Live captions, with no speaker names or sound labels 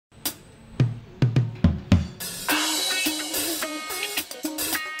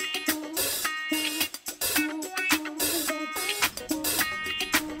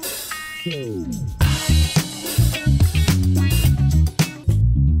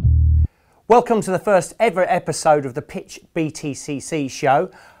Welcome to the first ever episode of the Pitch BTCC show.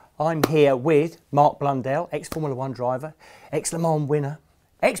 I'm here with Mark Blundell, ex-Formula 1 driver, ex-Le Mans winner,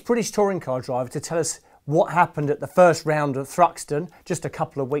 ex-British touring car driver, to tell us what happened at the first round of Thruxton just a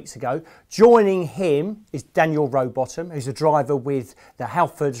couple of weeks ago. Joining him is Daniel Rowbottom, who's a driver with the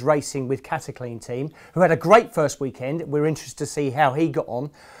Halfords Racing with Cataclean team, who had a great first weekend. We're interested to see how he got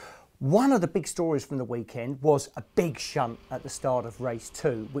on. One of the big stories from the weekend was a big shunt at the start of race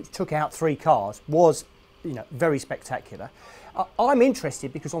 2, which took out 3 cars, was, very spectacular. I'm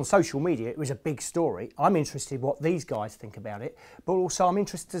interested because on social media it was a big story. I'm interested what these guys think about it, but also I'm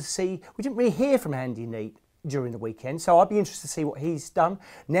interested to see, we didn't really hear from Andy Neate during the weekend, so I'd be interested to see what he's done.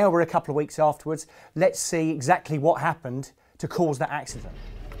 Now we're a couple of weeks afterwards, let's see exactly what happened to cause that accident.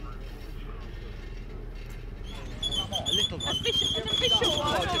 A little one.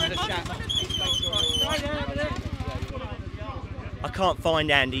 I can't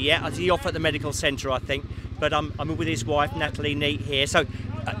find Andy yet. He's off at the medical centre, I think. But I'm with his wife, Natalie Neate, here. So,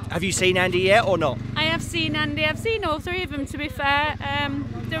 have you seen Andy yet or not? I have seen Andy. I've seen all 3 of them, to be fair.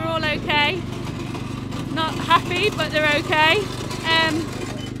 They're all okay. Not happy, but they're okay.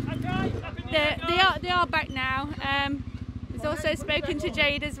 They are back now. He's also spoken to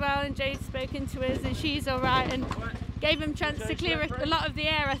Jade as well, and Jade's spoken to us, and she's all right. And gave him a chance to clear a lot of the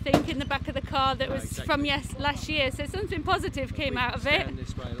air, I think, in the back of the car that was from last year. So something positive came out of it.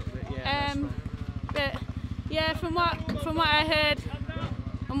 But yeah, from what I heard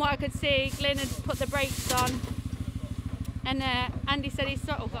and what I could see, Glyn had put the brakes on, and Andy said his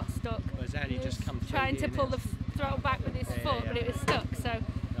throttle got stuck. Has Andy just come through trying to pull the throttle back with his foot, but it was stuck. So.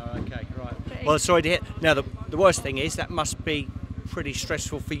 Oh, okay, right. Well, sorry to hear. Now, the worst thing is that must be pretty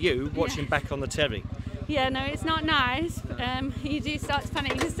stressful for you watching back on the telly. Yeah, no, it's not nice. You do start to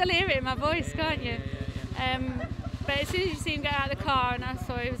panic. You can still hear it in my voice, can't you? But as soon as you see him get out of the car and I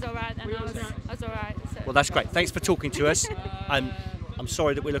saw he was all right, then I was all right. So. Well, that's great. Thanks for talking to us. I'm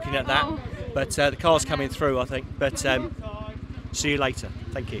sorry that we're looking at that, but the car's coming through, I think. But see you later.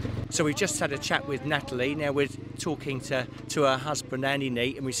 Thank you. So we've just had a chat with Natalie. Now we're talking to her husband, Andy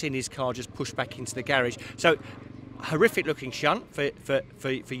Neate, and we've seen his car just pushed back into the garage. So, horrific looking shunt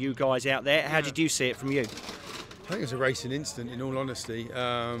for you guys out there. How did you see it from you? I think it was a racing incident, in all honesty.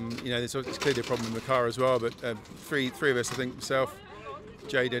 There's clearly a problem in the car as well, but three of us, I think myself,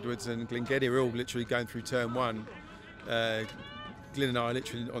 Jade Edwards and Glyn Geddy, are all literally going through turn 1. Glyn and I are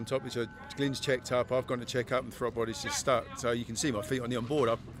literally on top of each other. Glyn's checked up, I've gone to check up, and the throttle body's just stuck. So you can see my feet on the onboard.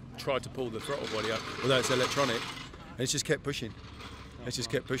 I've tried to pull the throttle body up, although it's electronic, and it's just kept pushing. It's just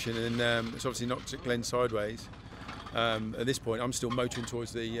kept pushing, and it's obviously knocked Glyn sideways. At this point, I'm still motoring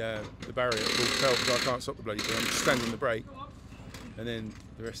towards the barrier at full pelt because I can't stop the bloody thing. I'm just standing on the brake, and then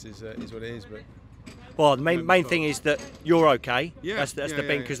the rest is what it is. But well, the main thing is that you're okay. Yeah, that's the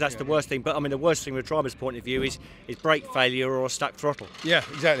thing, because that's the worst thing. But I mean, the worst thing from a driver's point of view is brake failure or a stuck throttle. Yeah,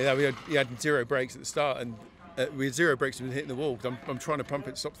 exactly. We had 0 brakes at the start, and we had 0 brakes and hitting the wall. I'm trying to pump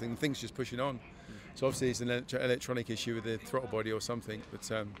it, stop things, and things just pushing on. So obviously, it's an electronic issue with the throttle body or something.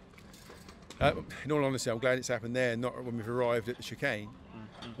 But in all honesty, I'm glad it's happened there, not when we've arrived at the chicane,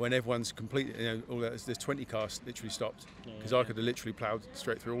 when everyone's completely, there's 20 cars literally stopped, because I could have literally ploughed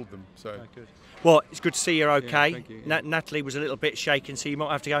straight through all of them. So, good. Well, it's good to see you're okay. Yeah, thank you. Natalie was a little bit shaken, so you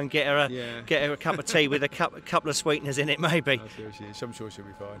might have to go and get her a cup of tea with a couple of sweeteners in it, maybe. I'm sure she'll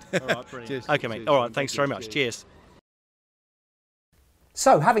be fine. All right, brilliant. Cheers. Okay, mate. All right, thanks very much. Cheers.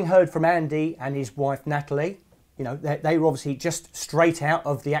 So, having heard from Andy and his wife Natalie, they were obviously just straight out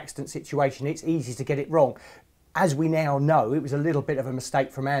of the accident situation. It's easy to get it wrong. As we now know, it was a little bit of a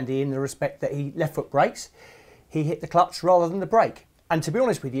mistake from Andy in the respect that he left foot brakes. He hit the clutch rather than the brake. And to be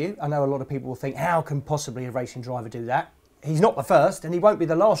honest with you, I know a lot of people will think, how can possibly a racing driver do that? He's not the first, and he won't be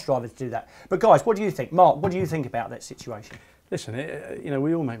the last driver to do that. But guys, what do you think? Mark, what do you think about that situation? Listen,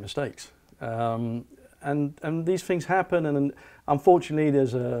 we all make mistakes. And these things happen, and unfortunately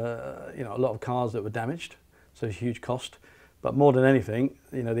there's a lot of cars that were damaged. So a huge cost, but more than anything,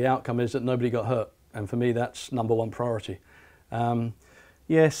 the outcome is that nobody got hurt, and for me that's #1 priority.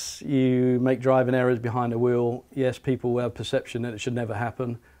 Yes, you make driving errors behind the wheel. Yes, people have perception that it should never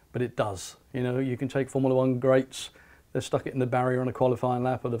happen, but it does. You can take Formula 1 greats, they've stuck it in the barrier on a qualifying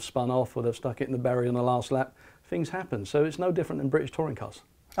lap, or they've spun off, or they've stuck it in the barrier on the last lap. Things happen, so it's no different than British touring cars.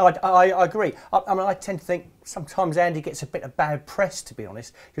 I agree. I tend to think sometimes Andy gets a bit of bad press, to be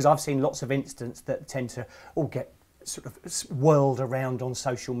honest, because I've seen lots of incidents that tend to all get sort of whirled around on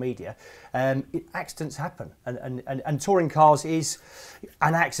social media. Accidents happen, and touring cars is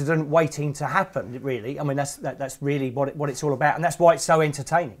an accident waiting to happen, really. I mean, that's really what it's all about, and that's why it's so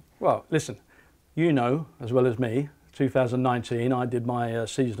entertaining. Well, listen, you know as well as me 2019, I did my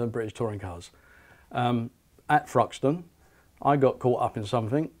season of British touring cars. At Thruxton, I got caught up in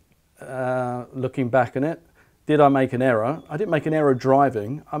something. Looking back on it, did I make an error? I didn't make an error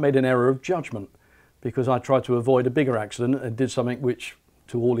driving, I made an error of judgment, because I tried to avoid a bigger accident and did something which,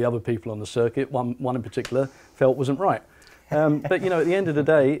 to all the other people on the circuit, one in particular, felt wasn't right. But you know, at the end of the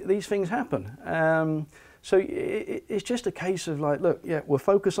day, these things happen. So it's just a case of like, look, yeah, we'll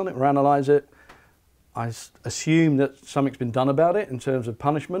focus on it, we'll analyse it. I assume that something's been done about it in terms of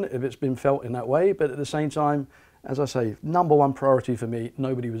punishment if it's been felt in that way, but at the same time, as I say, #1 priority for me,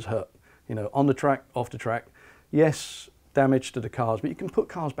 nobody was hurt. You know, on the track, off the track. Yes, damage to the cars, but you can put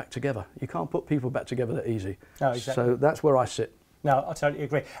cars back together. You can't put people back together that easy. No, exactly. So that's where I sit. No, I totally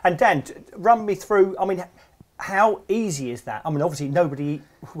agree. And Dan, run me through, I mean, how easy is that? I mean, obviously nobody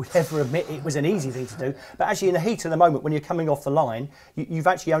would ever admit it was an easy thing to do, but actually in the heat of the moment when you're coming off the line, you've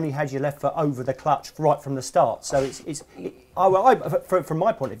actually only had your left foot over the clutch right from the start. So from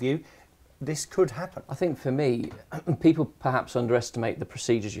my point of view, this could happen. I think for me, people perhaps underestimate the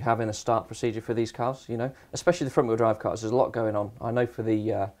procedures you have in a start procedure for these cars, you know, especially the front wheel drive cars. There's a lot going on. I know for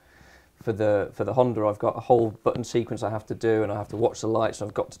the Honda, I've got a whole button sequence I have to do, and I have to watch the lights, and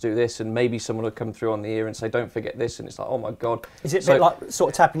I've got to do this, and maybe someone will come through on the ear and say, don't forget this, and it's like, oh my God. Is it a bit like sort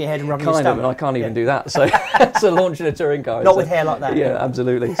of tapping your head and rubbing your stomach? And I can't even do that, so so launching a touring car. Not with hair like that. Yeah,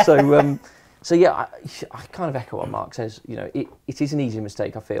 absolutely. So, so yeah, I kind of echo what Mark says. You know, it is an easy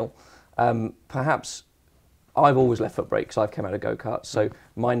mistake, I feel. Perhaps I've always left foot brake because I've come out of go-karts, so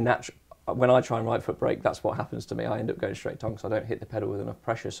my natural, when I try and right foot brake, that's what happens to me. I end up going straight on because I don't hit the pedal with enough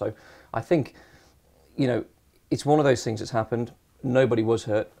pressure. So I think, you know, it's one of those things that's happened. Nobody was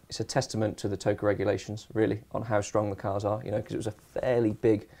hurt. It's a testament to the TOCA regulations, really, on how strong the cars are, you know, because it was a fairly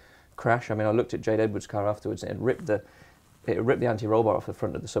big crash. I mean, I looked at Jade Edwards' car afterwards, and it ripped the anti-roll bar off the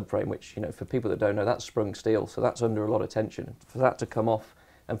front of the subframe, which, you know, for people that don't know, that's sprung steel, so that's under a lot of tension. For that to come off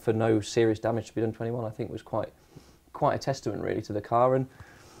and for no serious damage to be done to anyone, I think was quite a testament, really, to the car. And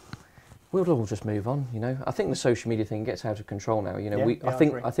we'll all just move on, you know. I think the social media thing gets out of control now, you know.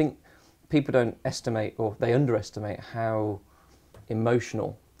 I think people don't estimate, or they underestimate how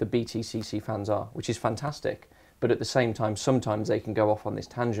emotional the BTCC fans are, which is fantastic. But at the same time, sometimes they can go off on this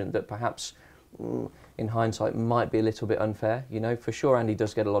tangent that perhaps, in hindsight, might be a little bit unfair, you know. For sure, Andy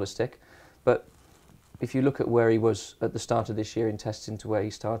does get a lot of stick, but if you look at where he was at the start of this year in testing to where he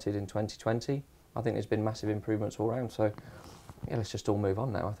started in 2020, I think there's been massive improvements all round. So, yeah, let's just all move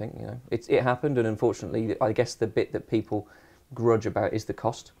on now, I think, you know. It happened, and unfortunately, I guess the bit that people grudge about is the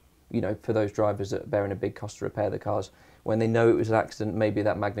cost. You know, for those drivers that are bearing a big cost to repair the cars, when they know it was an accident, maybe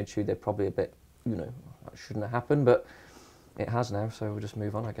that magnitude, they're probably a bit, you know, that shouldn't have happened, but it has now, so we'll just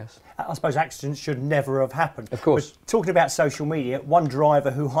move on, I guess. I suppose accidents should never have happened. Of course. But talking about social media, one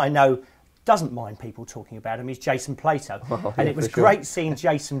driver who I know doesn't mind people talking about him is Jason Plato. Well, and it was great seeing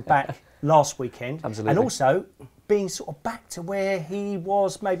Jason back last weekend. Absolutely. And also being sort of back to where he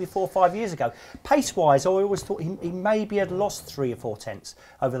was maybe 4 or 5 years ago. Pace-wise, I always thought he maybe had lost 3 or 4 tenths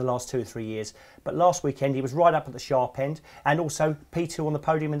over the last 2 or 3 years. But last weekend he was right up at the sharp end, and also P2 on the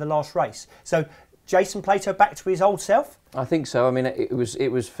podium in the last race. So Jason Plato back to his old self? I think so. I mean, it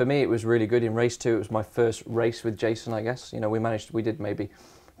was for me, it was really good in race 2. It was my first race with Jason, I guess. You know, we did maybe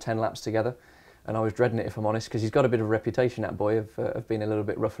 10 laps together, and I was dreading it, if I'm honest, because he's got a bit of a reputation, that boy, of being a little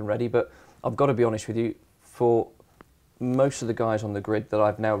bit rough and ready. But I've got to be honest with you, for most of the guys on the grid that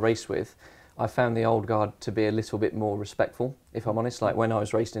I've now raced with, I found the old guard to be a little bit more respectful, if I'm honest. Like when I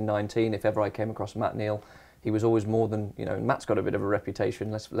was racing in 19, if ever I came across Matt Neal, he was always more than, you know, Matt's got a bit of a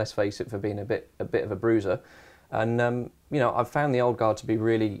reputation, let's face it, for being a bit of a bruiser. And, you know, I've found the old guard to be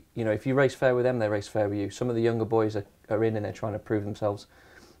really, you know, if you race fair with them, they race fair with you. Some of the younger boys are in and they're trying to prove themselves.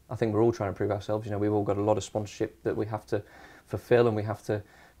 I think we're all trying to prove ourselves. You know, we've all got a lot of sponsorship that we have to fulfill, and we have to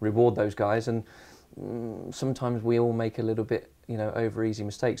reward those guys. And sometimes we all make a little bit, you know, over easy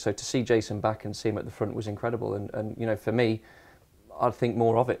mistakes. So to see Jason back and see him at the front was incredible. And you know, for me, I think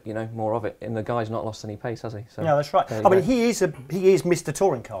more of it, you know, more of it. And the guy's not lost any pace, has he? So, no, that's right. I mean, he is Mr.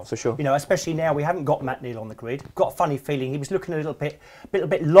 Touring Cars. For sure. You know, especially now we haven't got Matt Neal on the grid. Got a funny feeling he was looking a little bit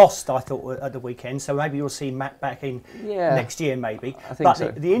lost, I thought, at the weekend. So maybe you'll see Matt back in next year, maybe. I think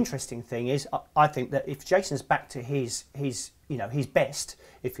so. The interesting thing is, I think that if Jason's back to his you know, his best,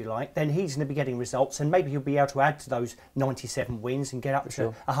 if you like, then he's going to be getting results, and maybe he'll be able to add to those 97 wins and get up to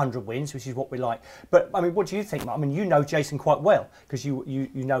 100 wins, which is what we like. But I mean, what do you think, Mark? I mean, you know Jason quite well because you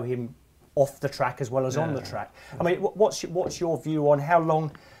know him off the track as well as on the track. I mean, what's your view on how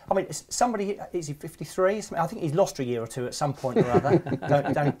long? I mean, somebody, is he 53? I think he's lost a year or two at some point or other.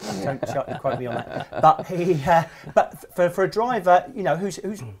 don't quote me on that. But but for a driver, you know, who's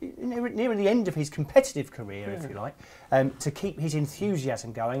near the end of his competitive career, if you like, to keep his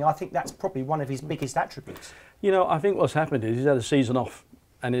enthusiasm going. I think that's probably one of his biggest attributes. You know, I think what's happened is he's had a season off,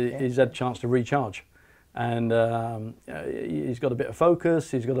 and he's had a chance to recharge. And he's got a bit of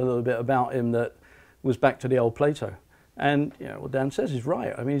focus, he's got a little bit about him that was back to the old Plato. And you know, what Dan says is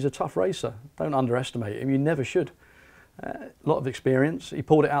right. I mean, he's a tough racer. Don't underestimate him, you never should. A lot of experience, he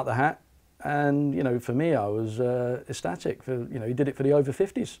pulled it out the hat. And, you know, for me, I was ecstatic. For, you know, he did it for the over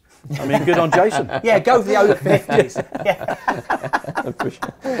 50s. I mean, good on Jason. Yeah, go for the over 50s. Yeah.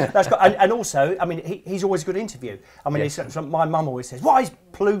 That's got, and also, I mean, he's always a good interview. I mean, my mum always says, why is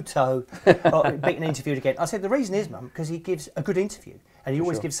Pluto being interviewed again? I said, the reason is, Mum, because he gives a good interview. And he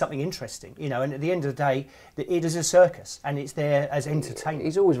always gives something interesting, you know, and at the end of the day, it is a circus and it's there as entertainment.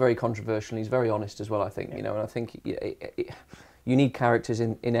 He's always very controversial. He's very honest as well, I think, you know, and I think you need characters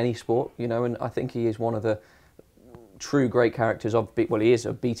in any sport, you know, and I think he is one of the true great characters of, well, he is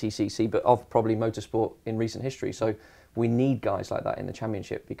of BTCC, but of probably motorsport in recent history. So we need guys like that in the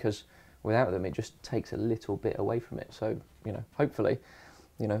championship, because without them, it just takes a little bit away from it. So, you know, hopefully,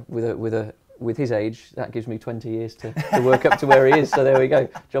 you know, with his age, that gives me 20 years to work up to where he is. So there we go.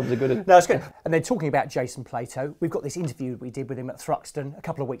 Jobs are good. No, it's good. And then talking about Jason Plato, we've got this interview we did with him at Thruxton a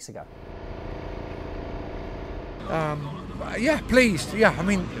couple of weeks ago. Yeah, pleased. Yeah, I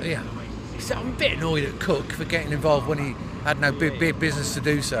mean, yeah. I'm a bit annoyed at Cook for getting involved when he had no big business to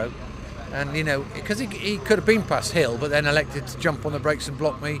do so. And, you know, because he could have been past Hill, but then elected to jump on the brakes and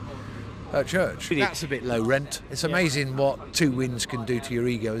block me at church. That's a bit low rent. It's amazing what 2 wins can do to your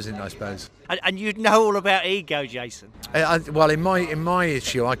ego, isn't it, I suppose? And you know all about ego, Jason. Well, in my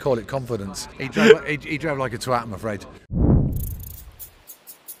issue, I call it confidence. He drove like a twat, I'm afraid.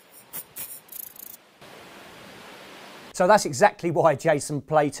 So that's exactly why Jason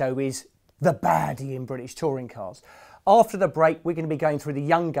Plato is the baddie in British touring cars. After the break, we're going to be going through the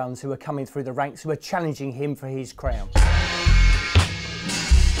young guns who are coming through the ranks, who are challenging him for his crown.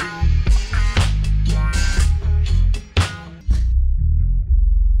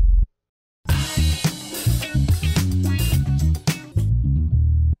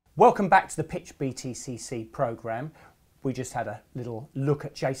 Welcome back to the Pitch BTCC programme. We just had a little look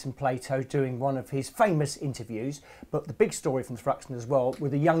at Jason Plato doing one of his famous interviews, but the big story from Thruxton as well were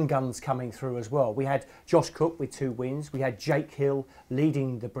the young guns coming through as well. We had Josh Cook with 2 wins, we had Jake Hill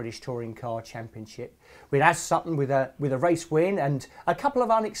leading the British Touring Car Championship, we had Az Sutton with a race win and a couple of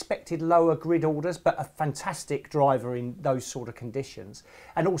unexpected lower grid orders, but a fantastic driver in those sort of conditions.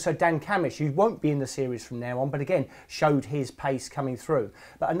 And also Dan Camish, who won't be in the series from now on, but again showed his pace coming through.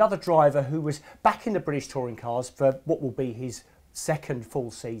 But another driver who was back in the British Touring Cars for what will be his second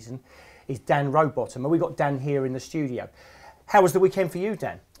full season is Dan Rowbottom, and we got Dan here in the studio. How was the weekend for you,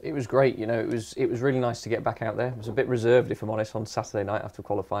 Dan? It was great. You know, it was really nice to get back out there. I was a bit reserved, if I'm honest, on Saturday night after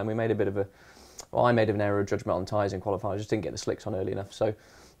qualifying. We made a bit of I made an error of judgment on tyres in qualifying. I just didn't get the slicks on early enough. So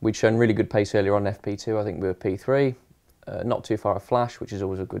we'd shown really good pace earlier on FP2. I think we were P3, not too far off Flash, which is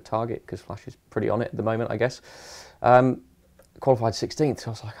always a good target because Flash is pretty on it at the moment, I guess. Qualified 16th, so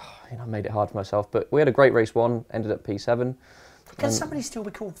I was like, oh, you know, I made it hard for myself. But we had a great race 1, ended up P7. Can somebody still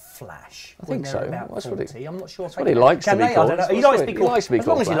be called Flash? I think so. That's what I'm not sure. That's what he likes to be called. He likes to be called. As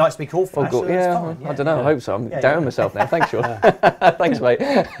long as he likes to be called Flash. Yeah, I don't know. I hope so. I'm down myself now. Thanks, Shaun. Thanks, mate.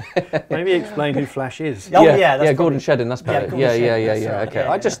 Maybe explain who Flash is. Oh, yeah, Gordon Shedden. That's better. Yeah. Okay.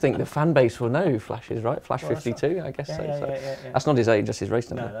 I just think the fan base will know who Flash is, right? Flash 52, I guess. That's not his age. That's his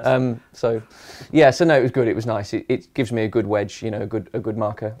race number. So no, it was good. It was nice. It gives me a good wedge. You know, a good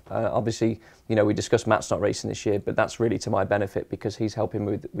marker. Obviously, you know, we discussed Matt's not racing this year, but that's really to my benefit because he's helping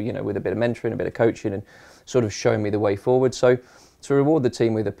me with, you know, with a bit of mentoring, a bit of coaching, and sort of showing me the way forward. So to reward the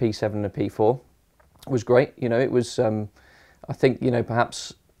team with a P7 and a P4 was great. You know, it was. I think, you know,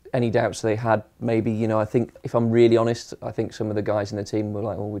 perhaps any doubts they had, maybe, you know, I think if I'm really honest, I think some of the guys in the team were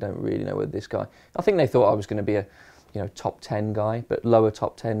like, oh, we don't really know with this guy. I think they thought I was going to be a, you know, top 10 guy, but lower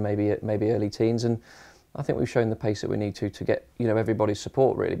top 10, maybe early teens, and I think we've shown the pace that we need to get, you know, everybody's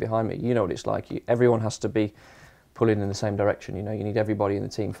support really behind me. You know what it's like. Everyone has to be pulling in the same direction. You know, you need everybody in the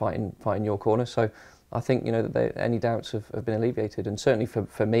team fighting your corner. So I think, you know, that any doubts have been alleviated. And certainly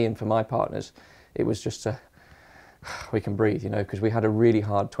for me and for my partners, it was just we can breathe, you know, because we had a really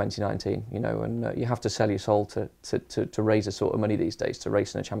hard 2019, you know, and you have to sell your soul to raise the sort of money these days to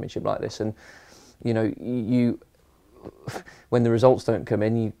race in a championship like this. And, you know, when the results don't come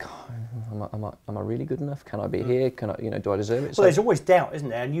in, am I really good enough? Can I be here? Can I, you know, do I deserve it? Well, there's always doubt, isn't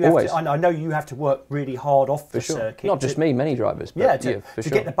there? And you have to, I know you have to work really hard off the circuit. Not just me, many drivers. But to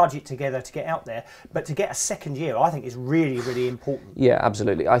get the budget together to get out there, but to get a second year, I think is really, really important. Yeah,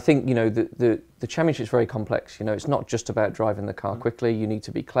 absolutely. I think, you know, the championship's very complex. You know, it's not just about driving the car quickly. You need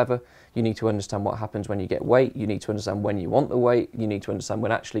to be clever. You need to understand what happens when you get weight. You need to understand when you want the weight. You need to understand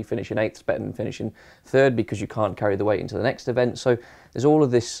when actually finishing 8th is better than finishing 3rd, because you can't carry the weight into the next event. So there's all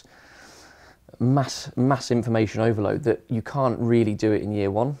of this mass information overload that you can't really do it in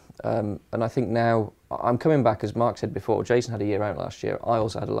year 1. And I think now I'm coming back, as Mark said before, Jason had a year out last year. I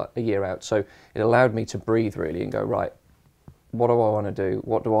also had a year out. So it allowed me to breathe really and go, right, what do I want to do?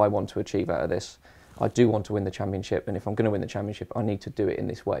 What do I want to achieve out of this? I do want to win the championship, and if I'm going to win the championship, I need to do it in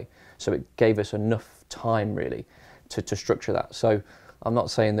this way. So it gave us enough time really to structure that. So I'm not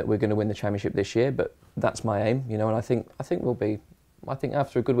saying that we're going to win the championship this year, but that's my aim, you know. And I think we'll be. I think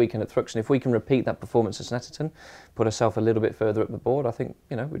after a good weekend at Thruxton, if we can repeat that performance at Snetterton, put ourselves a little bit further up the board, I think,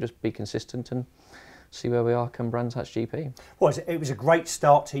 you know, we'll just be consistent and see where we are come Brands Hatch GP. Well, it was a great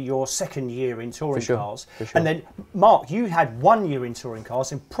start to your 2nd year in touring cars. For sure. And then, Mark, you had 1 year in touring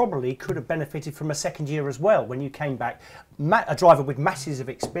cars and probably could have benefited from a 2nd year as well when you came back. A driver with masses of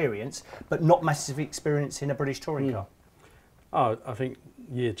experience, but not massive experience in a British touring car. Oh, I think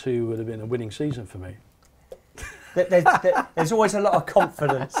year 2 would have been a winning season for me. There's always a lot of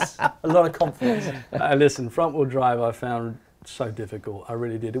confidence. Listen, front-wheel drive I found so difficult. I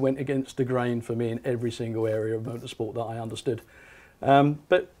really did. It went against the grain for me in every single area of motorsport that I understood.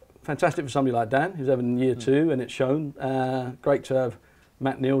 But fantastic for somebody like Dan, who's having year 2, and it's shown. Great to have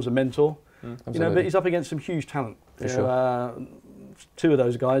Matt Neal as a mentor. You know, but he's up against some huge talent. For sure. 2 of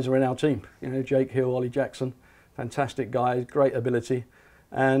those guys are in our team. You know, Jake Hill, Ollie Jackson, fantastic guys, great ability,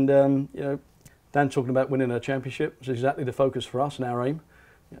 and you know, Dan talking about winning a championship is exactly the focus for us and our aim,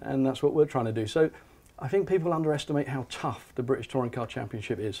 and that's what we're trying to do. So I think people underestimate how tough the British Touring Car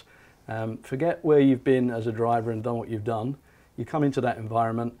Championship is. Forget where you've been as a driver and done what you've done. You come into that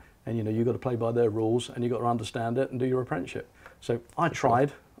environment and you know you've got to play by their rules and you've got to understand it and do your apprenticeship. So I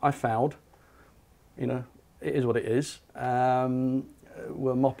tried, I fouled, you know, it is what it is.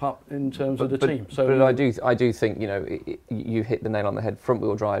 We'll mop up in terms of the team. So, but I do think, you know, you hit the nail on the head. Front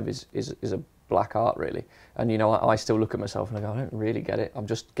wheel drive is a black art really, and you know I still look at myself and I go, I don't really get it. I'm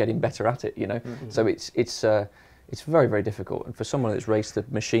just getting better at it, you know. So it's very, very difficult, and for someone that's raced the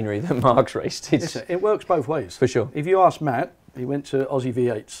machinery that Mark's raced, it works both ways. For sure. If you ask Matt, he went to Aussie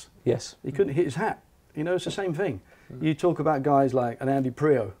V8s. Yes. He couldn't hit his hat. You know, it's the same thing. You talk about guys like an Andy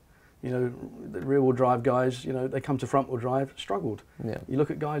Prio, you know, the rear-wheel drive guys, you know, they come to front-wheel drive, struggled. Yeah. You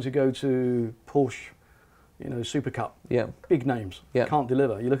look at guys who go to Porsche, you know, Super Cup, big names, can't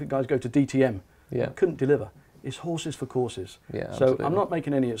deliver. You look at guys who go to DTM, couldn't deliver. It's horses for courses. Yeah, so absolutely. I'm not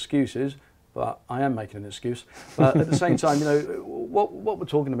making any excuses, but I am making an excuse. But at the same time, you know, what we're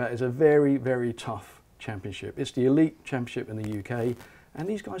talking about is a very, very tough championship. It's the elite championship in the UK, and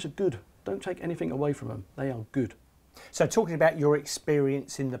these guys are good. Don't take anything away from them. They are good. So talking about your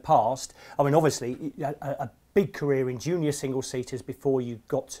experience in the past, I mean, obviously you had a big career in junior single-seaters before you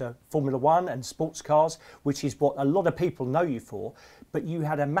got to Formula One and sports cars, which is what a lot of people know you for, but you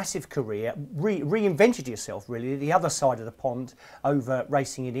had a massive career, reinvented yourself really, the other side of the pond over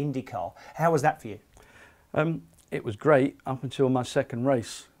racing in IndyCar. How was that for you? It was great up until my second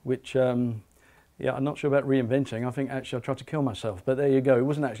race, which, yeah, I'm not sure about reinventing. I think actually I tried to kill myself, but there you go. It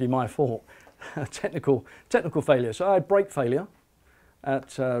wasn't actually my fault. technical failure. So I had brake failure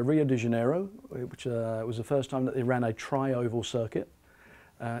at Rio de Janeiro, which was the first time that they ran a tri-oval circuit.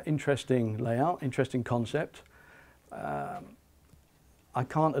 Interesting layout, interesting concept. I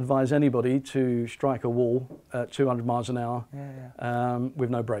can't advise anybody to strike a wall at 200 miles an hour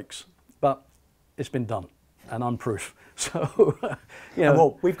with no brakes, but it's been done, and I'm proof. So, you know,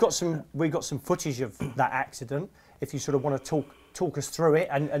 well, we've got some footage of that accident. If you sort of want to talk us through it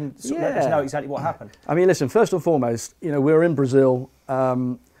and sort of let us know exactly what happened. I mean, listen, first and foremost, you know, we were in Brazil.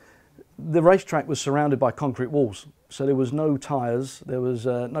 The racetrack was surrounded by concrete walls, so there was no tyres, there was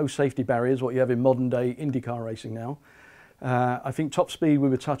no safety barriers, what you have in modern day IndyCar racing now. I think top speed we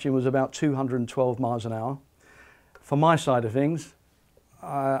were touching was about 212 miles an hour. For my side of things,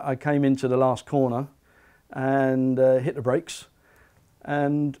 I came into the last corner and hit the brakes,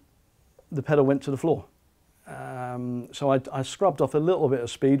 and the pedal went to the floor. So I scrubbed off a little bit of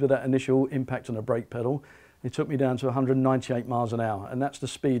speed with that initial impact on the brake pedal. It took me down to 198 miles an hour, and that's the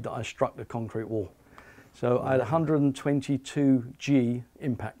speed that I struck the concrete wall. So I had 122 G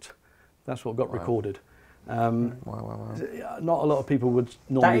impact. That's what got recorded. Not a lot of people would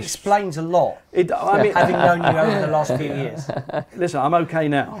normally... That explains a lot, I mean, having known you over the last few years. Listen, I'm okay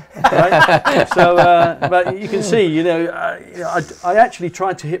now. Right? So, but you can see, you know, I actually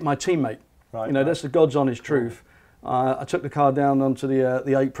tried to hit my teammate. Right, you know, that's the God's honest truth. I took the car down onto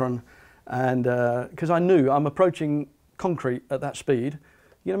the apron, and because I knew I'm approaching concrete at that speed,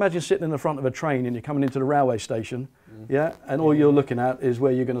 You can imagine sitting in the front of a train and you're coming into the railway station, yeah, and all you're looking at is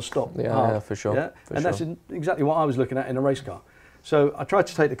where you're going to stop. Yeah, for sure. Yeah? For and sure. that's exactly what I was looking at in a race car. So I tried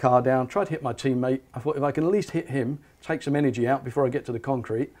to take the car down, tried to hit my teammate. I thought if I can at least hit him, take some energy out before I get to the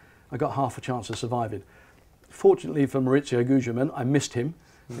concrete, I got half a chance of surviving. Fortunately for Maurizio Gugelmin, I missed him.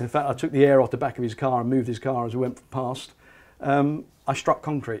 In fact, I took the air off the back of his car and moved his car as we went past. I struck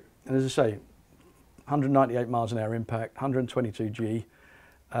concrete, and as I say, 198 miles an hour impact, 122 G.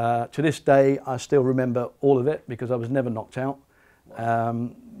 To this day, I still remember all of it because I was never knocked out.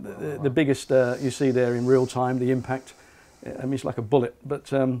 The biggest you see there in real time, the impact, I mean, it's like a bullet, but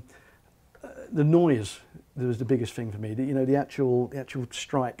the noise was the biggest thing for me. The actual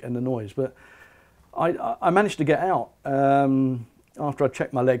strike and the noise. But I managed to get out after I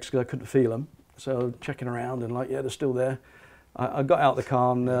checked my legs because I couldn't feel them. So checking around and they're still there. I got out of the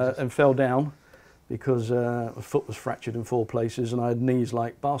car and fell down because my foot was fractured in 4 places and I had knees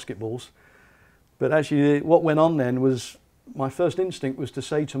like basketballs. But actually what went on then was my first instinct was to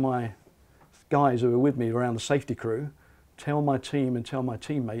say to my guys who were with me around the safety crew, tell my team and tell my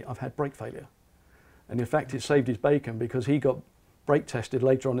teammate I've had brake failure. And in fact it saved his bacon because he got brake tested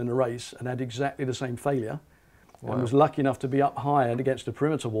later on in the race and had exactly the same failure. Wow. And was lucky enough to be up high and against the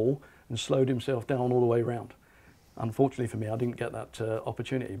perimeter wall and slowed himself down all the way around. Unfortunately for me, I didn't get that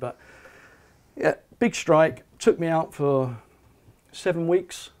opportunity. But yeah, big strike, took me out for 7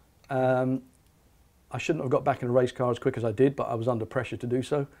 weeks. I shouldn't have got back in a race car as quick as I did, but I was under pressure to do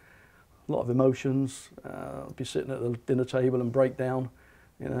so. A lot of emotions. I'd be sitting at the dinner table and break down.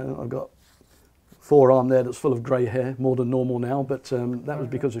 I've got forearm there that's full of grey hair, more than normal now, but that was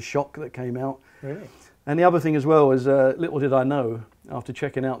because of shock that came out. Really? And the other thing as well is, little did I know, after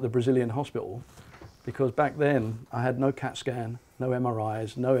checking out the Brazilian hospital, because back then I had no CAT scan, no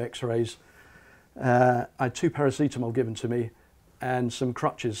MRIs, no x-rays. I had 2 paracetamol given to me and some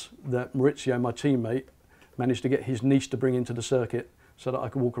crutches that Maurizio, my teammate, managed to get his niece to bring into the circuit so that I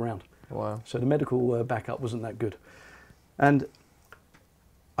could walk around. Wow. So the medical backup wasn't that good. And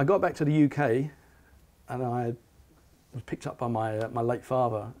I got back to the UK and I was picked up by my late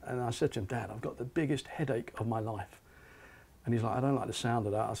father, and I said to him, Dad, I've got the biggest headache of my life. And he's like, I don't like the sound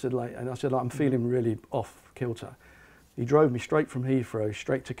of that. I said, I'm feeling really off kilter. He drove me straight from Heathrow,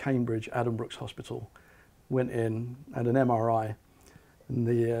 straight to Cambridge, Adam Brooks Hospital, went in, had an MRI, and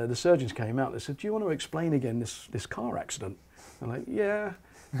the surgeons came out. They said, do you want to explain again this car accident? I'm like, yeah.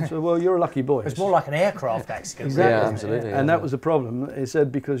 So, well, you're a lucky boy. It's more like an aircraft accident. Exactly. Yeah, absolutely. And that was the problem. He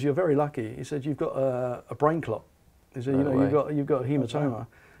said, because you're very lucky. He said, you've got a brain clot. He said, you've got a hematoma,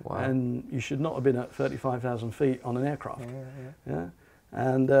 wow. And you should not have been at 35,000 feet on an aircraft. Yeah.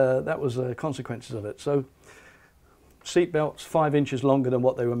 And that was the consequences of it. So seat belts 5 inches longer than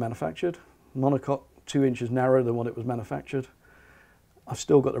what they were manufactured, monocoque 2 inches narrower than what it was manufactured. I've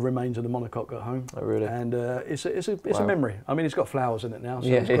still got the remains of the monocoque at home. Oh, really? And it's a Wow. memory. I mean, it's got flowers in it now, so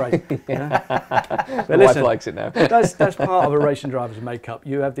Yeah. it's great. Yeah. My But wife listen, likes it now. that's part of a racing driver's makeup.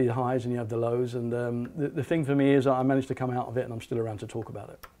 You have the highs and you have the lows, and the thing for me is I managed to come out of it, and I'm still around to talk about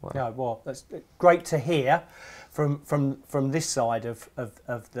it. Wow. No, well, that's great to hear from this side of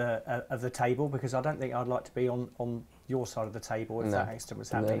the table, because I don't think I'd like to be on your side of the table if that accident was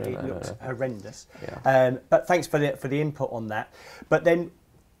happening. It looked horrendous. Yeah. But thanks for the input on that. But then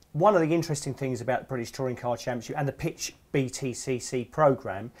one of the interesting things about the British Touring Car Championship and the Pitch BTCC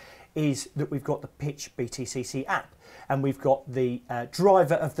programme is that we've got the Pitch BTCC app, and we've got the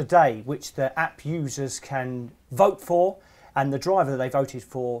driver of the day, which the app users can vote for, and the driver that they voted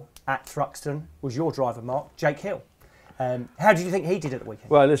for at Thruxton was your driver, Mark, Jake Hill. How did you think he did at the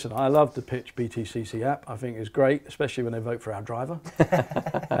weekend? Well, listen, I love the Pitch BTCC app. I think it's great, especially when they vote for our driver.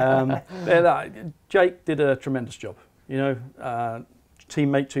 Jake did a tremendous job.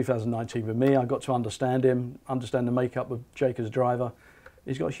 Teammate 2019 with me. I got to understand him, understand the makeup of Jake as a driver.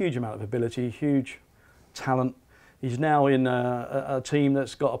 He's got a huge amount of ability, huge talent. He's now in a team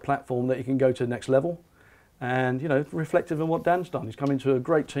that's got a platform that he can go to the next level. And, reflective of what Dan's done. He's come into a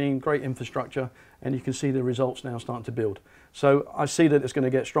great team, great infrastructure, and you can see the results now starting to build. So I see that it's going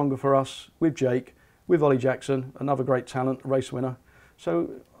to get stronger for us with Jake, with Ollie Jackson, another great talent, race winner. So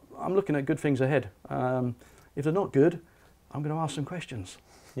I'm looking at good things ahead. If they're not good, I'm going to ask some questions.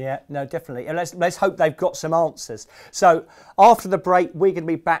 Yeah, no, definitely. And let's hope they've got some answers. So after the break, we're going to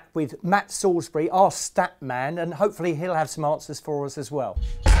be back with Matt Salisbury, our stat man, and hopefully he'll have some answers for us as well.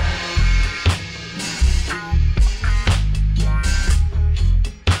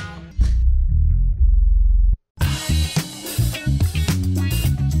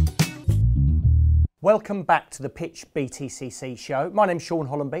 welcome back to the Pitch BTCC show. My name's Shaun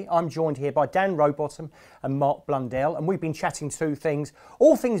Hollamby. I'm joined here by Dan Rowbottom and Mark Blundell, and we've been chatting through things,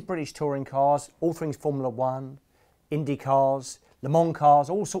 all things British touring cars, all things Formula One, Indy cars, Le Mans cars,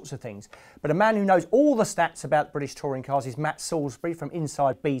 all sorts of things. But a man who knows all the stats about British touring cars is Matt Salisbury from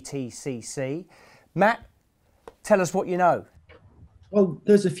inside BTCC. Matt, tell us what you know. Well,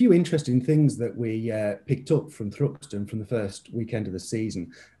 there's a few interesting things that we picked up from Thruxton from the first weekend of the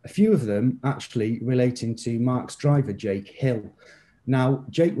season. A few of them actually relating to Mark's driver, Jake Hill. Now,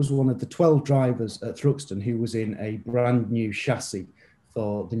 Jake was one of the 12 drivers at Thruxton who was in a brand new chassis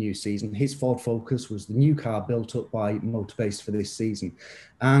for the new season. His Ford Focus was the new car built up by Motorbase for this season.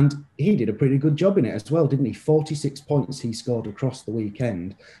 And he did a pretty good job in it as well, didn't he? 46 points he scored across the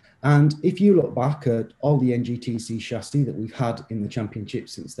weekend. And if you look back at all the NGTC chassis that we've had in the championship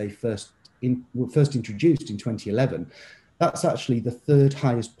since they were first introduced in 2011, that's actually the third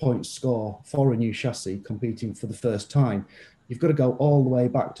highest point score for a new chassis competing for the first time. You've got to go all the way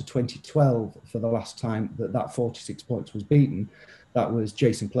back to 2012 for the last time that 46 points was beaten. That was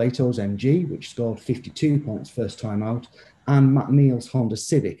Jason Plato's MG, which scored 52 points first time out, and Matt Neal's Honda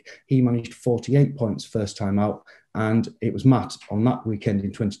Civic. He managed 48 points first time out. And it was Matt on that weekend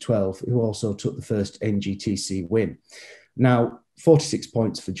in 2012 who also took the first NGTC win. Now, 46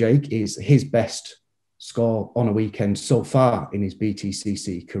 points for Jake is his best score on a weekend so far in his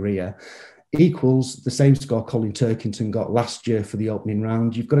BTCC career. Equals the same score Colin Turkington got last year for the opening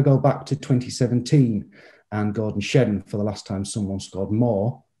round. You've got to go back to 2017 and Gordon Shedden for the last time someone scored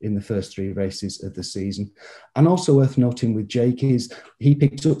more in the first three races of the season. And also worth noting with Jake is he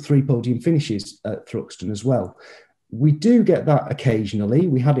picked up 3 podium finishes at Thruxton as well. We do get that occasionally.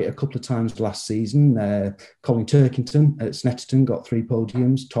 We had it a couple of times last season. Colin Turkington at Snetterton got 3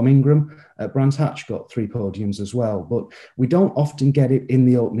 podiums. Tom Ingram at Brands Hatch got 3 podiums as well. But we don't often get it in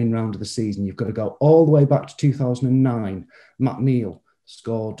the opening round of the season. You've got to go all the way back to 2009. Matt Neal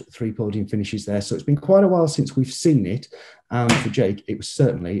scored 3 podium finishes there. So it's been quite a while since we've seen it. And for Jake, it was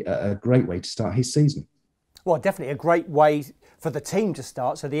certainly a great way to start his season. Well, definitely a great way for the team to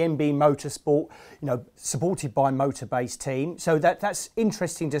start. So the MB Motorsport, supported by Motorbase team. So that's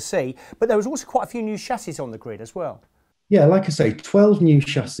interesting to see. But there was also quite a few new chassis on the grid as well. Yeah, like I say, 12 new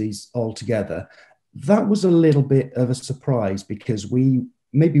chassis altogether. That was a little bit of a surprise because we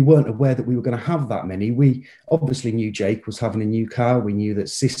maybe weren't aware that we were going to have that many. We obviously knew Jake was having a new car. We knew that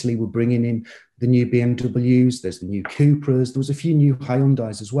Sicily were bringing in the new BMWs. There's the new Cupras. There was a few new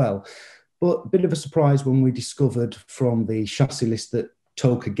Hyundais as well. But a bit of a surprise when we discovered from the chassis list that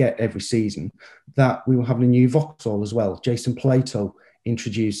Toka get every season that we were having a new Vauxhall as well. Jason Plato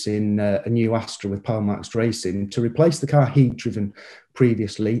introducing a new Astra with Powermax Racing to replace the car he'd driven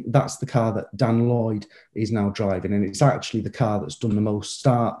previously. That's the car that Dan Lloyd is now driving, and it's actually the car that's done the most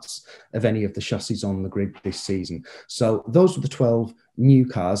starts of any of the chassis on the grid this season. So those were the 12 new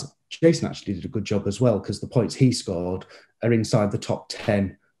cars. Jason actually did a good job as well because the points he scored are inside the top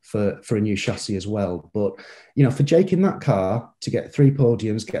 10 for a new chassis as well. But, for Jake in that car to get 3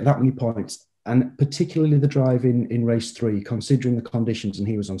 podiums, get that many points, and particularly the drive in race 3, considering the conditions and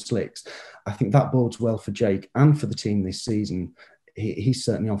he was on slicks, I think that bodes well for Jake and for the team this season. He's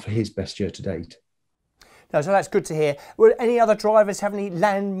certainly on for his best year to date. No, so that's good to hear. Will any other drivers have any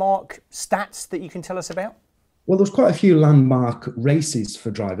landmark stats that you can tell us about? Well, there's quite a few landmark races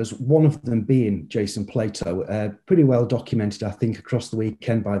for drivers, one of them being Jason Plato. Pretty well documented, I think, across the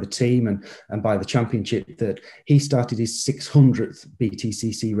weekend by the team and by the championship that he started his 600th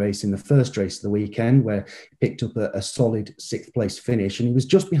BTCC race in the first race of the weekend, where he picked up a solid 6th place finish. And he was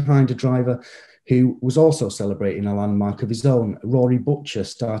just behind a driver who was also celebrating a landmark of his own. Rory Butcher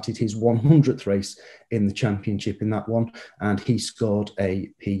started his 100th race in the championship in that one, and he scored a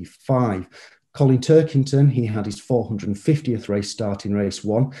P5. Colin Turkington, he had his 450th race start in race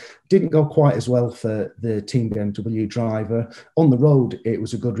 1. Didn't go quite as well for the Team BMW driver. On the road, it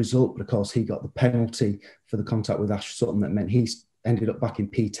was a good result, but of course he got the penalty for the contact with Ash Sutton that meant he ended up back in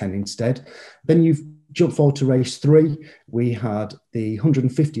P10 instead. Then you've jumped forward to race 3. We had the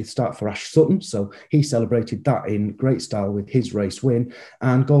 150th start for Ash Sutton, so he celebrated that in great style with his race win.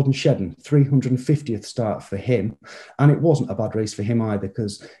 And Gordon Shedden, 350th start for him. And it wasn't a bad race for him either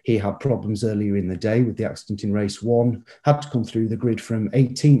because he had problems earlier in the day with the accident in race 1, had to come through the grid from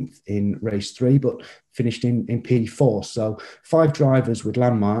 18th in race 3, but finished in P4. So 5 drivers with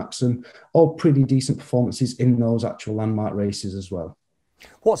landmarks and all pretty decent performances in those actual landmark races as well.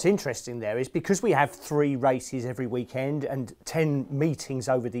 What's interesting there is because we have 3 races every weekend and 10 meetings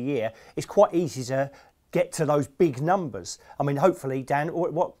over the year, it's quite easy to get to those big numbers. I mean, hopefully, Dan,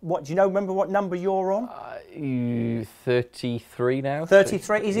 what do you know? Remember what number you're on? 33 now.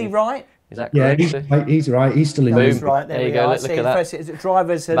 33, is he right? Is that Yeah, correct? he's right. He's still in. Boom. That's right. There you go. Look at that.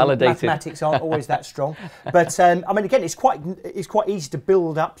 Drivers and Validated. mathematics aren't always that strong. But I mean, again, it's quite easy to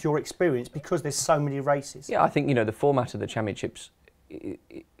build up your experience because there's so many races. Yeah, I think, you know, the format of the championships,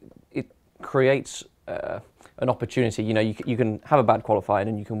 it creates an opportunity. You know, you can have a bad qualifying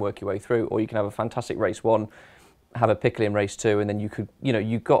and you can work your way through, or you can have a fantastic race one, have a pickle in race two, and then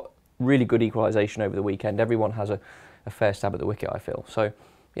you've got really good equalisation over the weekend. Everyone has a fair stab at the wicket, I feel. So,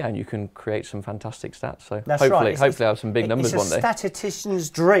 yeah, and you can create some fantastic stats. So That's hopefully, right. hopefully, I have some big numbers one day. It's a statistician's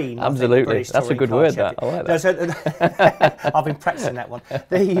dream. Absolutely, that's a good word. That I like that. I've been practicing that one.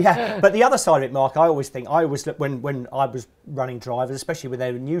 But the other side of it, Mark, I always look when I was running drivers, especially when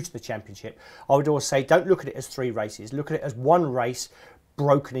they were new to the championship, I would always say, don't look at it as 3 races. Look at it as one race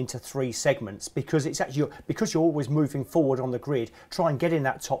broken into 3 segments, because it's actually because you're always moving forward on the grid. Try and get in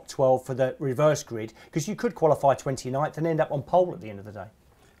that top 12 for the reverse grid, because you could qualify 29th and end up on pole at the end of the day.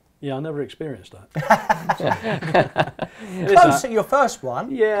 Yeah, I never experienced that. Close at your first one.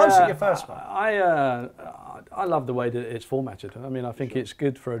 Yeah, close at your first one. I love the way that it's formatted. I mean, I think it's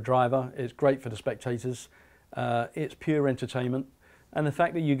good for a driver. It's great for the spectators. It's pure entertainment. And the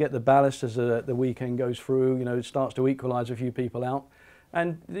fact that you get the ballast as the weekend goes through, you know, it starts to equalise a few people out.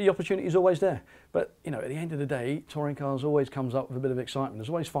 And the opportunity is always there. But, you know, at the end of the day, touring cars always comes up with a bit of excitement. There's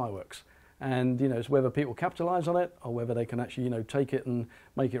always fireworks. And, you know, it's whether people capitalise on it or whether they can actually, you know, take it and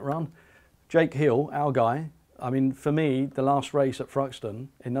make it run. Jake Hill, our guy, I mean, for me, the last race at Thruxton,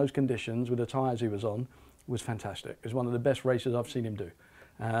 in those conditions, with the tyres he was on, was fantastic. It was one of the best races I've seen him do.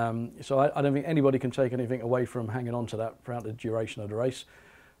 So I don't think anybody can take anything away from hanging on to that throughout the duration of the race.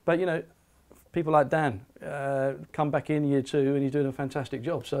 But, you know, people like Dan come back in year 2 and he's doing a fantastic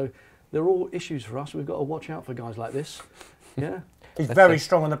job. So they're all issues for us. We've got to watch out for guys like this. Yeah. He's very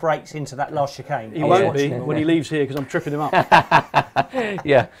strong on the brakes into that last chicane. He won't be when he leaves here because I'm tripping him up.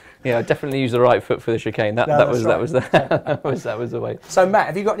 Yeah, definitely use the right foot for the chicane. That was the way. So Matt,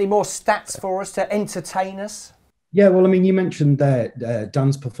 have you got any more stats for us to entertain us? Yeah, well, I mean, you mentioned there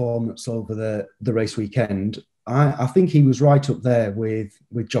Dan's performance over the race weekend. I think he was right up there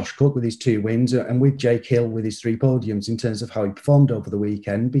with Josh Cook with his 2 wins and with Jake Hill with his 3 podiums in terms of how he performed over the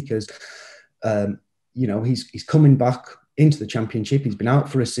weekend, because you know, he's coming back into the championship. He's been out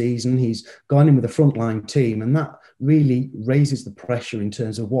for a season. He's gone in with a frontline team, and that really raises the pressure in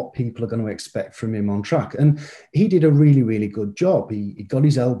terms of what people are going to expect from him on track. And he did a really, really good job. He got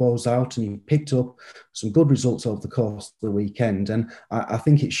his elbows out and he picked up some good results over the course of the weekend. And I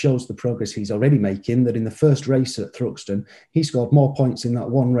think it shows the progress he's already making, that in the first race at Thruxton, he scored more points in that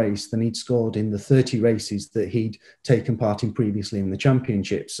one race than he'd scored in the 30 races that he'd taken part in previously in the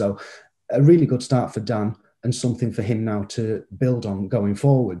championship. So a really good start for Dan, and something for him now to build on going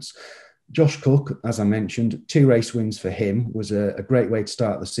forwards. Josh Cook, as I mentioned, 2 race wins for him was a great way to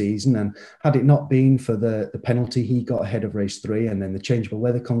start the season. And had it not been for the penalty he got ahead of race 3 and then the changeable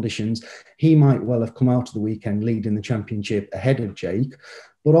weather conditions, he might well have come out of the weekend leading the championship ahead of Jake.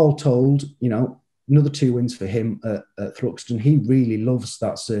 But all told, you know, another 2 wins for him at Thruxton. He really loves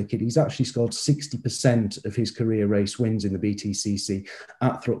that circuit. He's actually scored 60% of his career race wins in the BTCC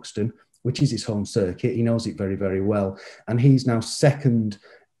at Thruxton, which is his home circuit. He knows it very, very well. And he's now second,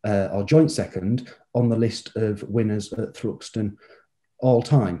 or joint second, on the list of winners at Thruxton all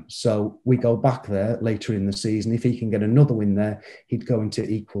time. So we go back there later in the season. If he can get another win there, he'd go into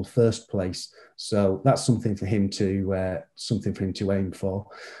equal first place. So that's something for him to aim for.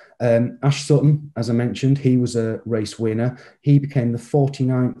 Ash Sutton, as I mentioned, he was a race winner. He became the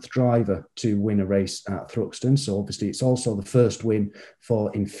 49th driver to win a race at Thruxton. So obviously it's also the first win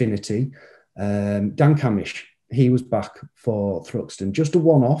for Infinity. Dan Camish, he was back for Thruxton. Just a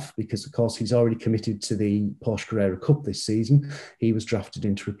one-off because, of course, he's already committed to the Porsche Carrera Cup this season. He was drafted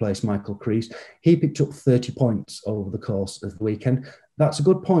in to replace Michael Crease. He picked up 30 points over the course of the weekend. That's a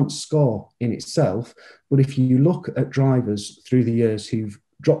good point score in itself. But if you look at drivers through the years who've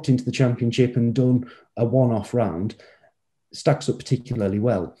dropped into the championship and done a one-off round, stacks up particularly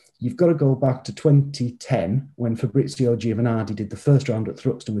well. You've got to go back to 2010 when Fabrizio Giovanardi did the first round at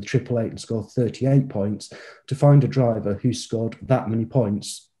Thruxton with 888 and scored 38 points to find a driver who scored that many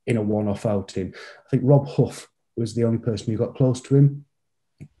points in a one-off outing. I think Rob Huff was the only person who got close to him.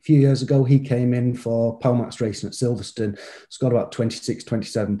 A few years ago, he came in for Powmax Racing at Silverstone, scored about 26,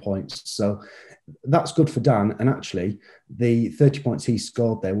 27 points. So that's good for Dan. And actually, the 30 points he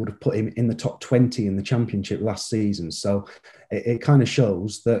scored there would have put him in the top 20 in the championship last season. So it kind of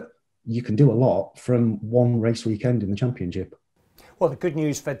shows that you can do a lot from one race weekend in the championship. Well, the good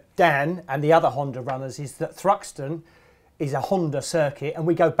news for Dan and the other Honda runners is that Thruxton is a Honda circuit, and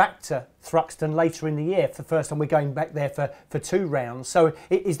we go back to Thruxton later in the year. For the first time, we're going back there for 2 rounds. So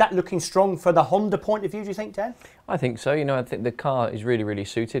is that looking strong for the Honda point of view, do you think, Dan? I think so. You know, I think the car is really, really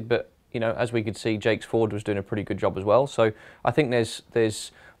suited, but, you know, as we could see, Jake's Ford was doing a pretty good job as well. So I think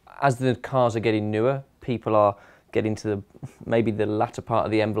there's as the cars are getting newer, people are getting to maybe the latter part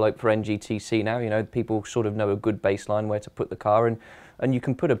of the envelope for NGTC now. You know, people sort of know a good baseline where to put the car in. And you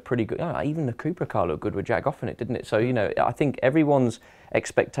can put a pretty good, even the Cupra car looked good with Jack Off in it, didn't it? So, you know, I think everyone's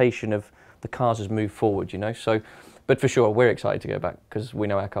expectation of the cars has moved forward, you know. So, but for sure, we're excited to go back because we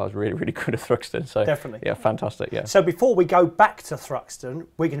know our car's really, really good at Thruxton. So, definitely. Yeah, fantastic, yeah. So before we go back to Thruxton,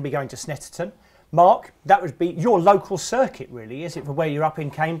 we're going to be going to Snetterton. Mark, that would be your local circuit, really, is it, for where you're up in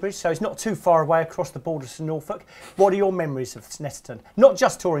Cambridge? So it's not too far away across the border to Norfolk. What are your memories of Snetterton? Not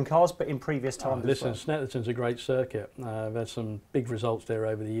just touring cars, but in previous times as well. Listen, Snetterton's a great circuit. I've had some big results there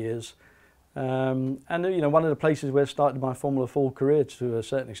over the years. And, you know, one of the places where I started my Formula 4 career to a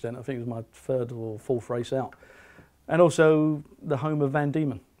certain extent. I think it was my 3rd or 4th race out. And also the home of Van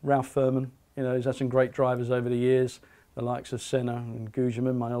Diemen, Ralph Furman. You know, he's had some great drivers over the years, the likes of Senna and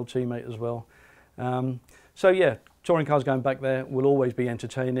Gugelmin, my old teammate as well. So yeah, touring cars going back there will always be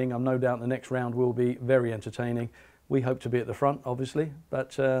entertaining. I'm no doubt the next round will be very entertaining. We hope to be at the front, obviously,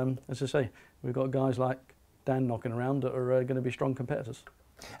 but as I say, we've got guys like Dan knocking around that are going to be strong competitors.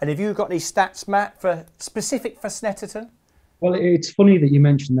 And have you got any stats, Matt, specific for Snetterton? Well, it's funny that you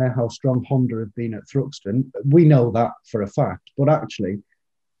mentioned there how strong Honda have been at Thruxton. We know that for a fact, but actually,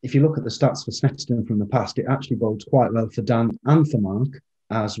 if you look at the stats for Snetterton from the past, it actually bodes quite well for Dan and for Mark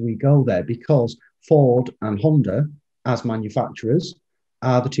as we go there, because Ford and Honda, as manufacturers,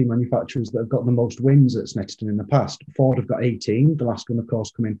 are the 2 manufacturers that have got the most wins at Snetterton in the past. Ford have got 18, the last one, of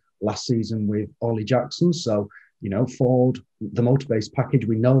course, coming last season with Ollie Jackson. So, you know, Ford, the motor-based package,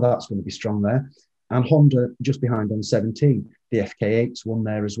 we know that's going to be strong there. And Honda just behind on 17. The FK8's won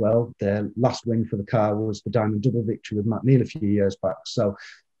there as well. Their last win for the car was the Diamond Double victory with Matt Neal a few years back. So,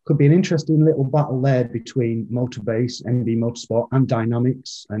 could be an interesting little battle there between Motorbase, MB Motorsport and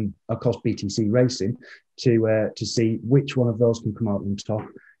Dynamics and, of course, BTC Racing to see which one of those can come out on top.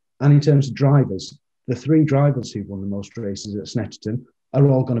 And in terms of drivers, the 3 drivers who've won the most races at Snetterton are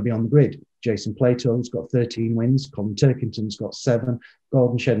all going to be on the grid. Jason Plato's got 13 wins, Colin Turkington's got 7,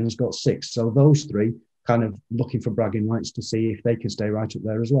 Gordon Shedden's got 6. So those 3 kind of looking for bragging rights to see if they can stay right up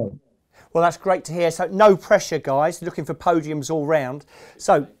there as well. Well, that's great to hear. So no pressure, guys, looking for podiums all round.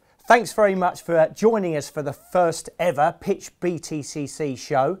 So thanks very much for joining us for the first ever Pitch BTCC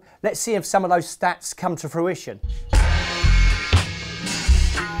show. Let's see if some of those stats come to fruition.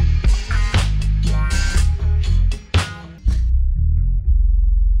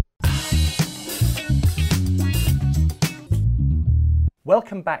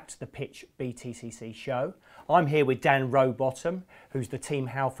 Welcome back to the Pitch BTCC show. I'm here with Dan Rowbottom, who's the Team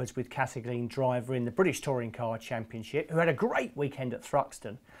Halfords with Category driver in the British Touring Car Championship, who had a great weekend at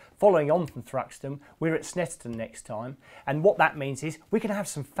Thruxton. Following on from Thruxton, we're at Snetterton next time, and what that means is we can have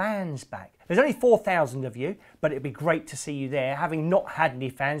some fans back. There's only 4,000 of you, but it'd be great to see you there, having not had any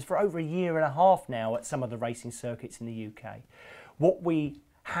fans for over a year and a half now at some of the racing circuits in the UK. What we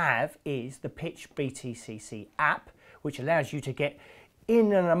have is the Pitch BTCC app, which allows you to get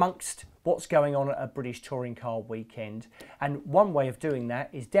in and amongst what's going on at a British Touring Car weekend. And one way of doing that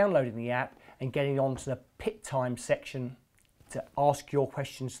is downloading the app and getting onto the pit time section to ask your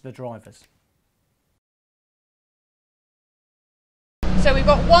questions to the drivers. So we've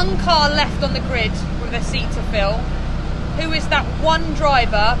got 1 car left on the grid with a seat to fill. Who is that 1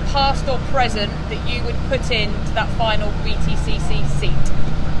 driver, past or present, that you would put into that final BTCC seat?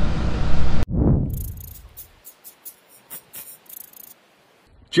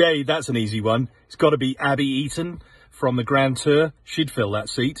 Jay, that's an easy one. It's got to be Abby Eaton from the Grand Tour. She'd fill that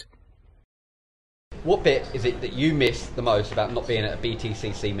seat. What bit is it that you miss the most about not being at a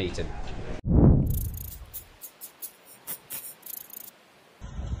BTCC meeting?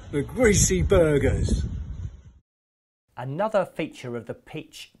 The greasy burgers. Another feature of the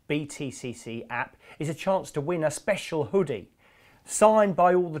Pitch BTCC app is a chance to win a special hoodie signed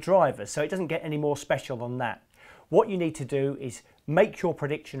by all the drivers, so it doesn't get any more special than that. What you need to do is make your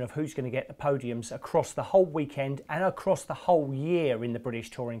prediction of who's going to get the podiums across the whole weekend and across the whole year in the British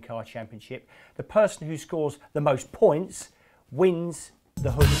Touring Car Championship. The person who scores the most points wins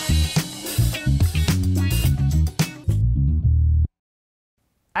the hoodie.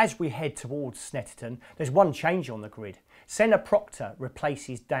 As we head towards Snetterton, there's one change on the grid. Senna Proctor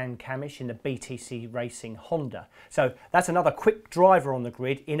replaces Dan Camish in the BTC Racing Honda. So that's another quick driver on the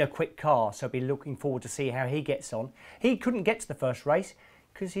grid in a quick car. So be looking forward to see how he gets on. He couldn't get to the first race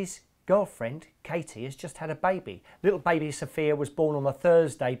because his girlfriend, Katie, has just had a baby. Little baby Sophia was born on the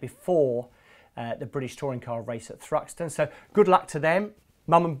Thursday before the British Touring Car race at Thruxton. So good luck to them.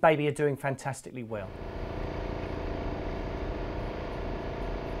 Mum and baby are doing fantastically well.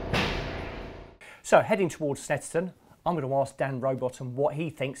 So heading towards Snetterton, I'm going to ask Dan Rowbottom what he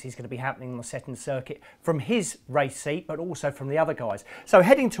thinks is going to be happening on the Snetterton circuit from his race seat, but also from the other guys. So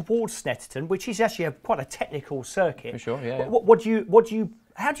heading towards Snetterton, which is actually quite a technical circuit. For sure, yeah.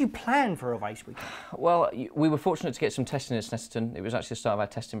 How do you plan for a race weekend? Well, we were fortunate to get some testing at Snetterton. It was actually the start of our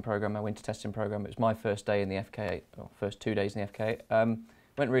testing programme, our winter testing programme. It was my first day in the FK8, or first 2 days in the FK8.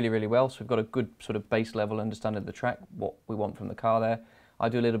 Went really, really well. So we've got a good sort of base level understanding of the track, what we want from the car there. I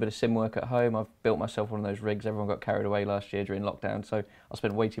do a little bit of sim work at home. I've built myself one of those rigs. Everyone got carried away last year during lockdown, so I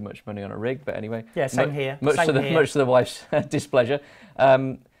spent way too much money on a rig. But anyway, yeah, same here. Much to the wife's displeasure.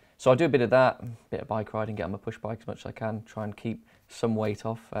 So I do a bit of that, a bit of bike riding, get on my push bike as much as I can, try and keep some weight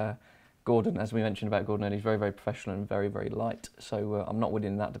off. Gordon, as we mentioned about Gordon, he's very, very professional and very, very light. So I'm not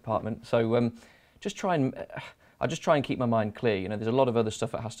winning in that department. So I just try and keep my mind clear. You know, there's a lot of other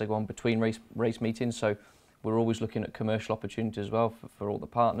stuff that has to go on between race meetings. So we're always looking at commercial opportunities as well for all the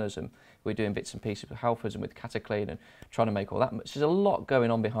partners, and we're doing bits and pieces with Halfords and with Cataclean and trying to make all that. There's a lot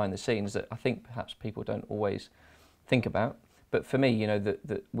going on behind the scenes that I think perhaps people don't always think about. But for me, you know,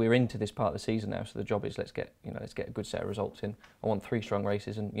 that we're into this part of the season now, so the job is let's get a good set of results in. I want 3 strong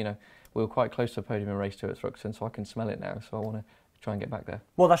races, and you know, we were quite close to a podium in race 2 at Thruxton, so I can smell it now. So I want to try and get back there.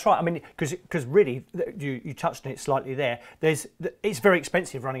 Well, that's right. I mean, because really, you touched on it slightly there. It's very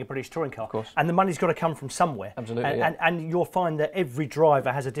expensive running a British touring car, of course, and the money's got to come from somewhere. Absolutely, and you'll find that every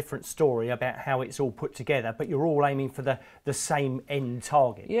driver has a different story about how it's all put together, but you're all aiming for the same end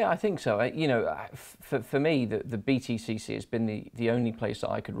target. Yeah, I think so. You know, for me, the BTCC has been the only place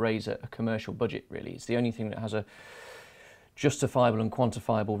that I could raise a commercial budget. Really, it's the only thing that has a justifiable and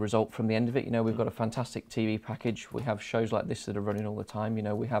quantifiable result from the end of it. You know, we've got a fantastic TV package. We have shows like this that are running all the time. You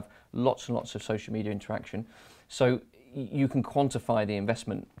know, we have lots and lots of social media interaction. So you can quantify the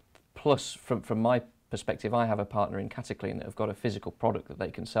investment. Plus, from my perspective, I have a partner in Cataclean that have got a physical product that they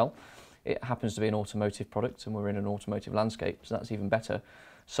can sell. It happens to be an automotive product, and we're in an automotive landscape, so that's even better.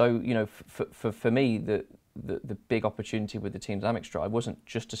 So, you know, for me, the big opportunity with the Team Dynamics drive wasn't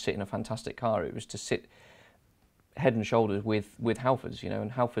just to sit in a fantastic car. It was to sit head and shoulders with Halfords, you know,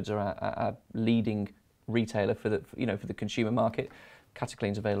 and Halfords are our leading retailer for the consumer market.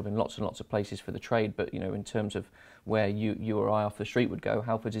 Cataclean's available in lots and lots of places for the trade, but you know, in terms of where you or I off the street would go,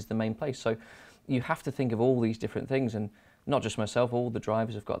 Halfords is the main place. So you have to think of all these different things, and not just myself. All the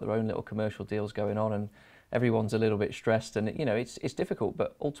drivers have got their own little commercial deals going on, and everyone's a little bit stressed, and you know, it's difficult,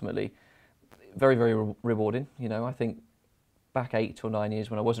 but ultimately very, very rewarding. You know, I think back 8 or 9 years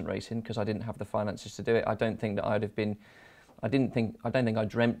when I wasn't racing, because I didn't have the finances to do it, I don't think that I'd have been, I don't think I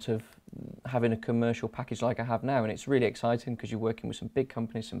dreamt of having a commercial package like I have now. And it's really exciting because you're working with some big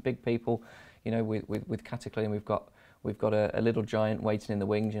companies, some big people. You know, with Cataclean, we've got a little giant waiting in the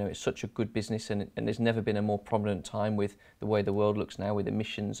wings. You know, it's such a good business, and there's never been a more prominent time with the way the world looks now, with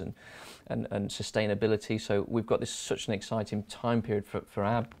emissions and sustainability. So we've got such an exciting time period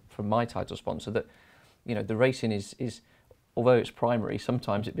for my title sponsor that, you know, the racing is although it's primary,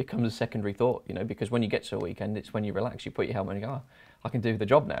 sometimes it becomes a secondary thought, you know, because when you get to a weekend, it's when you relax, you put your helmet and you go, I can do the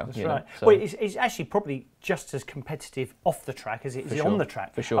job now. That's right. So, well, it's actually probably just as competitive off the track as it is on the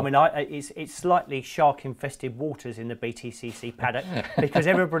track. For sure. I mean, it's slightly shark-infested waters in the BTCC paddock because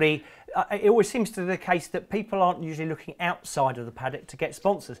everybody, it always seems to be the case that people aren't usually looking outside of the paddock to get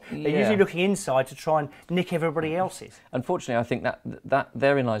sponsors. They're usually looking inside to try and nick everybody else's. Unfortunately, I think that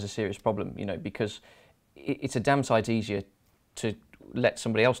therein lies a serious problem, you know, because it's a damn sight easier to let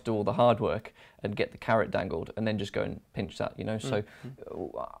somebody else do all the hard work and get the carrot dangled and then just go and pinch that, you know. So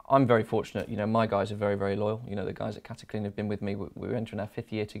I'm very fortunate, you know, my guys are very, very loyal. You know, the guys at Cataclean have been with me. We're entering our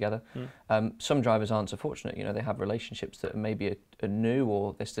 5th year together. Some drivers aren't so fortunate, you know, they have relationships that maybe are new,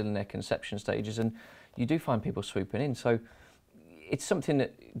 or they're still in their conception stages, and you do find people swooping in. So it's something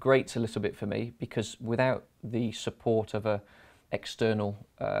that grates a little bit for me, because without the support of a external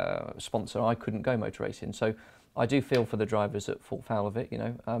sponsor, I couldn't go motor racing. So I do feel for the drivers that fall foul of it, you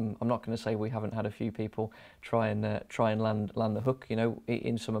know. I'm not going to say we haven't had a few people try and land the hook, you know,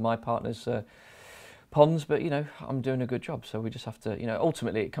 in some of my partners' ponds, but you know, I'm doing a good job. So we just have to, you know,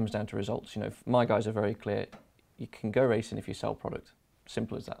 ultimately it comes down to results. You know, my guys are very clear. You can go racing if you sell product.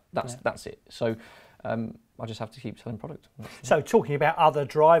 Simple as that. That's it. So I just have to keep selling product. So talking about other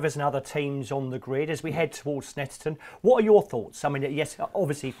drivers and other teams on the grid, as we head towards Snetterton, what are your thoughts? I mean, yes,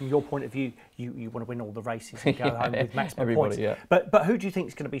 obviously from your point of view, you want to win all the races and go home with maximum points. Yeah. But who do you think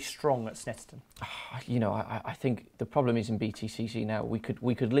is going to be strong at Snetterton? You know, I think the problem is in BTCC now, we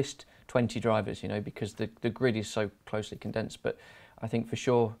could list 20 drivers, you know, because the grid is so closely condensed. But I think for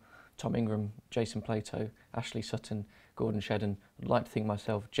sure, Tom Ingram, Jason Plato, Ashley Sutton, Gordon Shedden, I'd like to think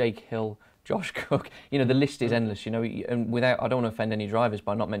myself, Jake Hill, Josh Cook, you know, the list is endless, you know, and without, I don't want to offend any drivers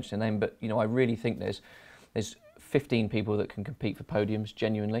by not mentioning a name, but, you know, I really think there's 15 people that can compete for podiums,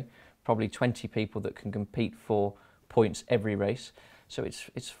 genuinely, probably 20 people that can compete for points every race. So it's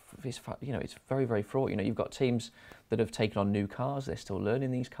you know, it's very, very fraught. You know, you've got teams that have taken on new cars, they're still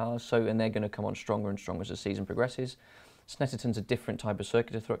learning these cars, so, and they're going to come on stronger and stronger as the season progresses. Snetterton's a different type of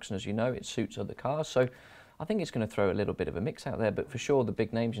circuit to Thruxton, as you know, it suits other cars, so I think it's going to throw a little bit of a mix out there, but for sure the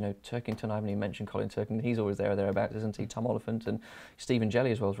big names, you know, Turkington, I haven't even mentioned Colin Turkington, he's always there or thereabouts, isn't he? Tom Oliphant and Stephen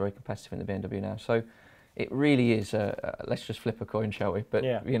Jelly as well is very competitive in the BMW now. So it really is, let's just flip a coin, shall we? But,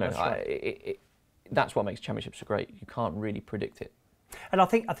 yeah, you know, that's, right. That's what makes championships so great. You can't really predict it. And I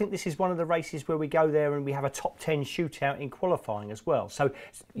think this is one of the races where we go there and we have a top 10 shootout in qualifying as well. So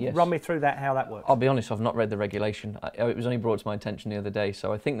yes. Run me through that, how that works. I'll be honest, I've not read the regulation. It was only brought to my attention the other day,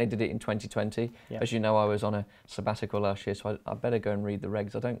 so I think they did it in 2020. Yeah. As you know, I was on a sabbatical last year, so I better go and read the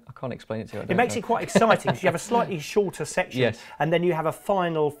regs. I can't explain it to you. It makes it quite exciting because you have a slightly shorter section, yes, and then you have a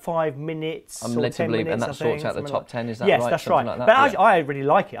final 5 minutes. I'm led to believe, and that sorts out the top 10. Is that yes, right? Yes, that's something right. Like that? But I really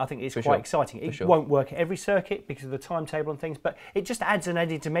like it. I think it's quite exciting. It sure. won't work at every circuit because of the timetable and things, but it just adds an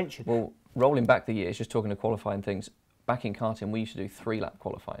added dimension. Well, rolling back the years, just talking to qualifying things, back in karting we used to do 3-lap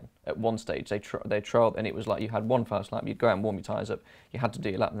qualifying. At one stage they trialled, and it was like you had one fast lap, you'd go out and warm your tyres up, you had to do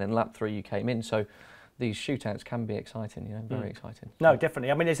your lap, and then lap 3 you came in. So these shootouts can be exciting, you know, very exciting. No,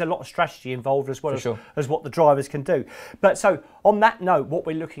 definitely. I mean, there's a lot of strategy involved as well as what the drivers can do. But so on that note, what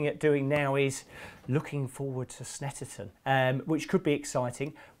we're looking at doing now is looking forward to Snetterton, which could be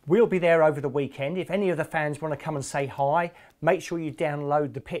exciting. We'll be there over the weekend. If any of the fans want to come and say hi, make sure you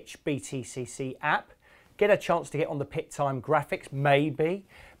download the Pitch BTCC app. Get a chance to get on the pit time graphics,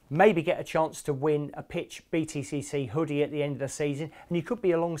 maybe get a chance to win a Pitch BTCC hoodie at the end of the season, and you could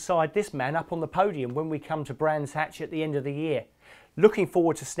be alongside this man up on the podium when we come to Brands Hatch at the end of the year. Looking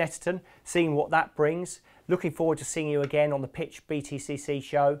forward to Snetterton, seeing what that brings. Looking forward to seeing you again on the Pitch BTCC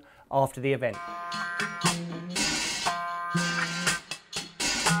show after the event.